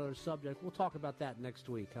talking about another subject. We'll talk about that next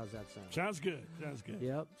week. How's that sound? Sounds good. Sounds good.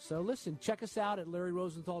 Yep. So, listen, check us out at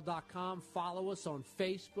LarryRosenthal.com. Follow us on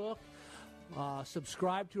Facebook.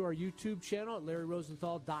 Subscribe to our YouTube channel at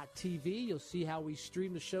LarryRosenthal.tv. You'll see how we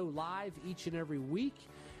stream the show live each and every week.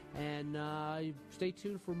 And stay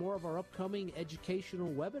tuned for more of our upcoming educational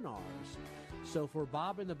webinars. So for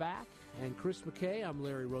Bob in the back and Chris McKay, I'm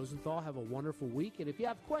Larry Rosenthal. Have a wonderful week. And if you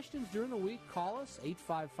have questions during the week, call us,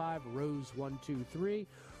 855-ROSE-123.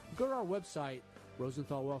 Go to our website,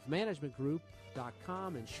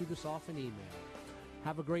 RosenthalWealthManagementGroup.com, and shoot us off an email.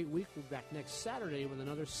 Have a great week. We'll be back next Saturday with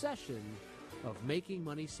another session of Making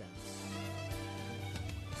Money Sense.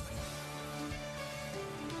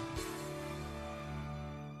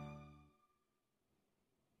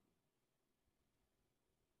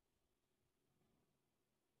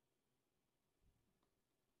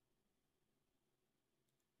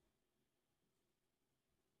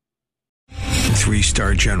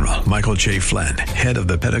 Three-star General Michael J. Flynn, head of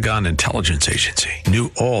the Pentagon Intelligence Agency,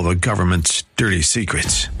 knew all the government's dirty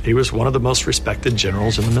secrets. He was one of the most respected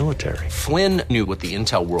generals in the military. Flynn knew what the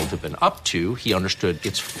intel world had been up to. He understood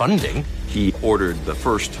its funding. He ordered the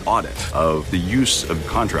first audit of the use of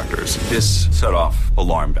contractors. This set off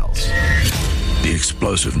alarm bells. The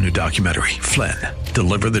explosive new documentary, Flynn,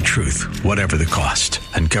 Deliver the Truth, Whatever the Cost,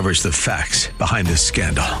 uncovers the facts behind this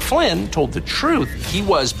scandal. Flynn told the truth. He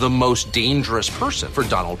was the most dangerous person for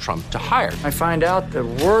Donald Trump to hire. I find out the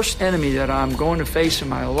worst enemy that I'm going to face in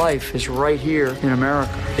my life is right here in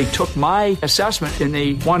America. They took my assessment and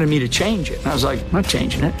they wanted me to change it. And I was like, I'm not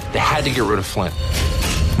changing it. They had to get rid of Flynn.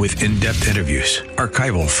 With in-depth interviews,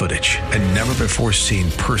 archival footage, and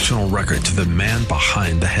never-before-seen personal records of the man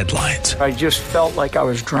behind the headlines. I just felt like I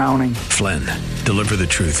was drowning. Flynn, Deliver the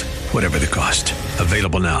Truth, Whatever the Cost.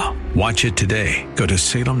 Available now. Watch it today. Go to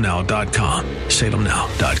salemnow.com.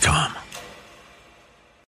 salemnow.com.